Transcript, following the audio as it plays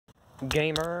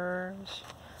gamers.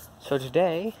 So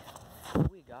today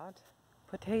we got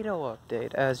potato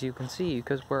update, as you can see,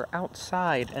 because we're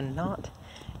outside and not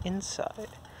inside.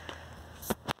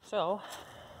 So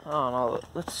I don't know,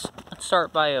 let's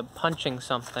start by punching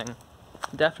something.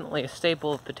 Definitely a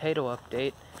staple of potato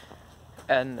update,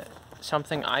 and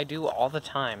something I do all the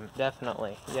time.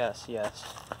 Definitely, yes.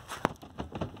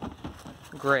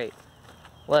 Great.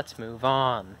 Let's move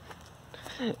on.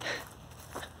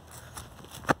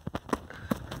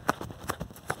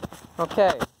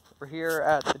 Okay, we're here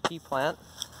at the pea plant.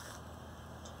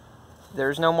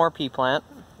 There's no more pea plant.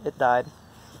 It died.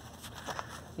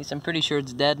 At least I'm pretty sure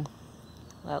it's dead.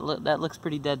 That looks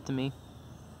pretty dead to me.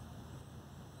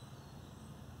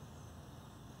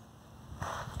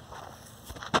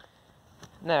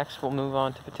 Next, we'll move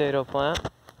on to potato plant.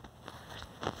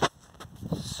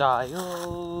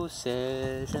 Sayo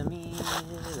sesame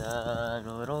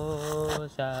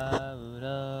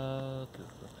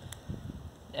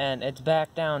and it's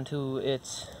back down to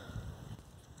its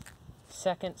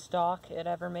second stalk it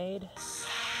ever made.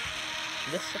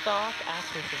 This stalk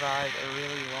actually survived a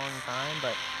really long time,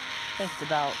 but I think it's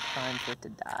about time for it to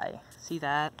die. See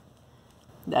that?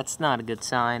 That's not a good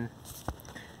sign.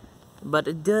 But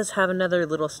it does have another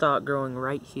little stalk growing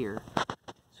right here.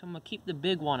 So I'm going to keep the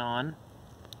big one on.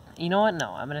 You know what?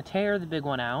 No, I'm going to tear the big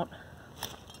one out.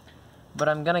 But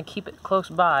I'm going to keep it close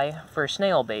by for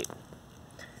snail bait,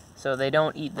 so they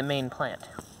don't eat the main plant.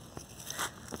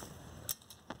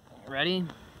 Ready?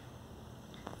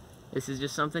 This is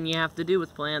just something you have to do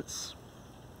with plants.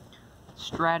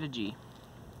 Strategy.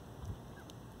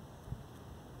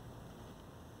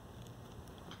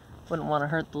 Wouldn't want to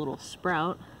hurt the little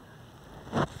sprout.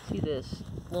 See this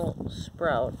little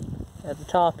sprout at the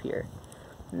top here?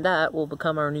 That will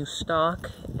become our new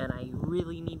stalk, and I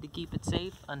really need to keep it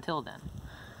safe until then.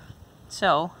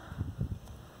 So,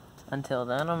 until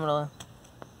then, I'll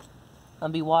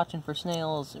be watching for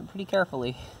snails pretty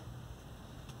carefully.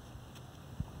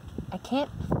 I can't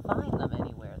find them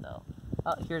anywhere though.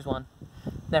 Oh, here's one.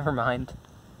 Never mind.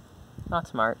 Not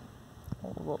smart.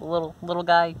 Little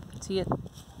guy. See it?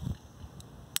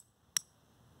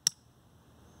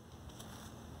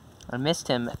 I missed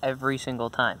him every single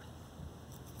time.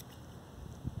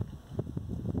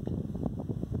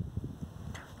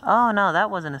 Oh no,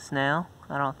 that wasn't a snail.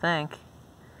 I don't think.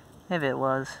 Maybe it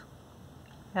was.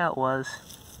 Yeah, it was.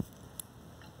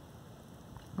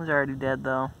 It was already dead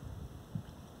though.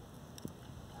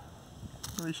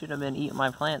 We should have been eating my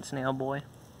plant, snail boy.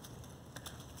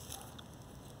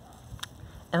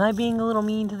 Am I being a little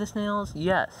mean to the snails?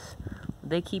 Yes.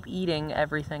 They keep eating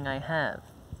everything I have.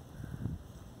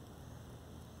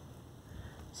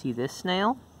 See this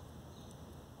snail?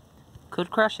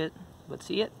 Could crush it, but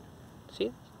see it? See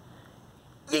it?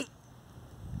 Yeet!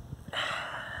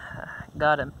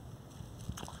 Got him.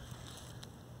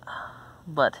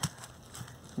 But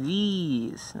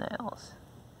these snails,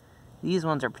 these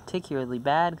ones are particularly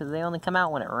bad because they only come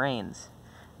out when it rains.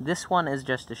 This one is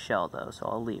just a shell though, so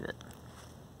I'll leave it.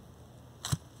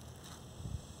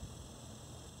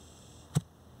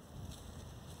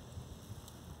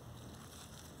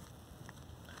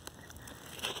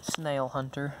 Snail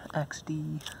Hunter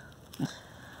XD.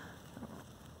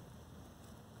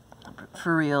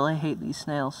 For real, I hate these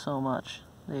snails so much.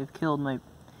 They have killed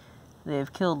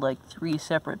like 3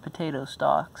 separate potato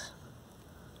stalks.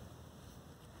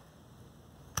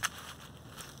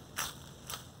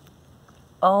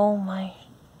 Oh my,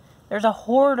 there's a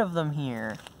horde of them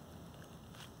here.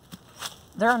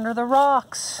 They're under the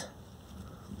rocks.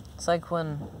 It's like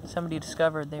when somebody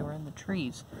discovered they were in the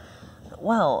trees.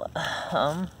 Well,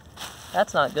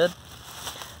 that's not good.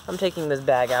 I'm taking this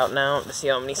bag out now to see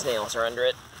how many snails are under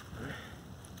it.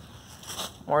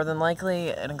 More than likely,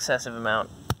 an excessive amount.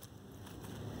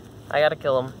 I gotta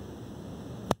kill them.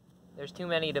 There's too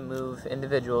many to move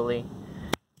individually,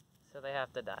 so they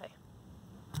have to die.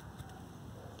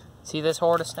 See this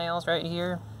horde of snails right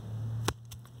here?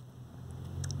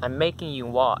 I'm making you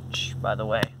watch, by the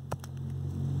way,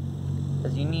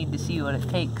 because you need to see what it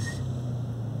takes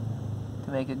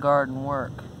to make a garden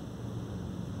work.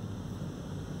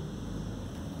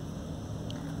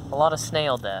 A lot of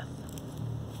snail death.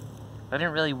 I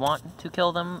didn't really want to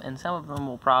kill them, and some of them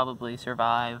will probably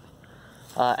survive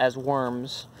as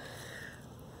worms.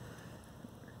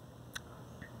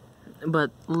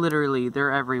 But literally,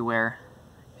 they're everywhere.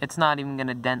 It's not even going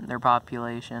to dent their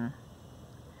population.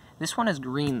 This one is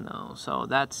green though, so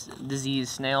that's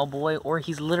diseased snail boy, or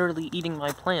he's literally eating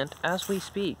my plant as we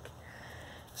speak.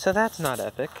 So that's not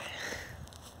epic.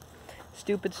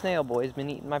 Stupid snail boy's been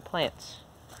eating my plants.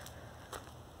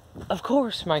 Of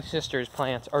course my sister's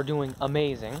plants are doing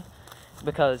amazing.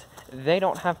 because they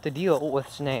don't have to deal with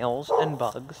snails and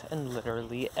bugs and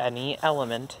literally any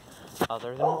element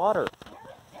other than water.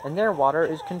 And their water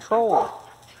is controlled.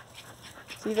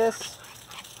 See this?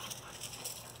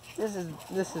 This is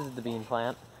the bean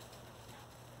plant.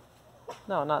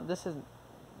 No, this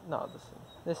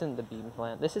isn't the bean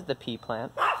plant. This is the pea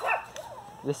plant.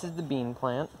 This is the bean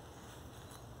plant.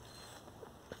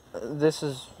 This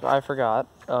is, I forgot.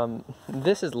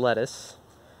 This is lettuce.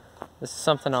 This is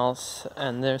something else,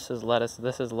 and this is lettuce.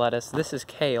 This is lettuce. This is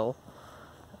kale.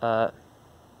 Forgot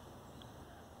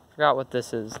what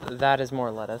this is. That is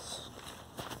more lettuce.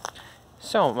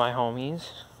 So, my homies,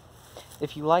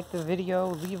 if you like the video,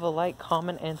 leave a like,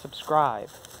 comment, and subscribe.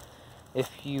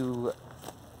 If you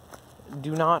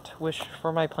do not wish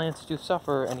for my plants to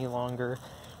suffer any longer,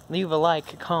 leave a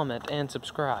like, comment, and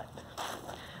subscribe.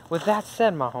 With that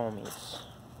said, my homies,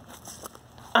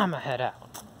 I'ma head out.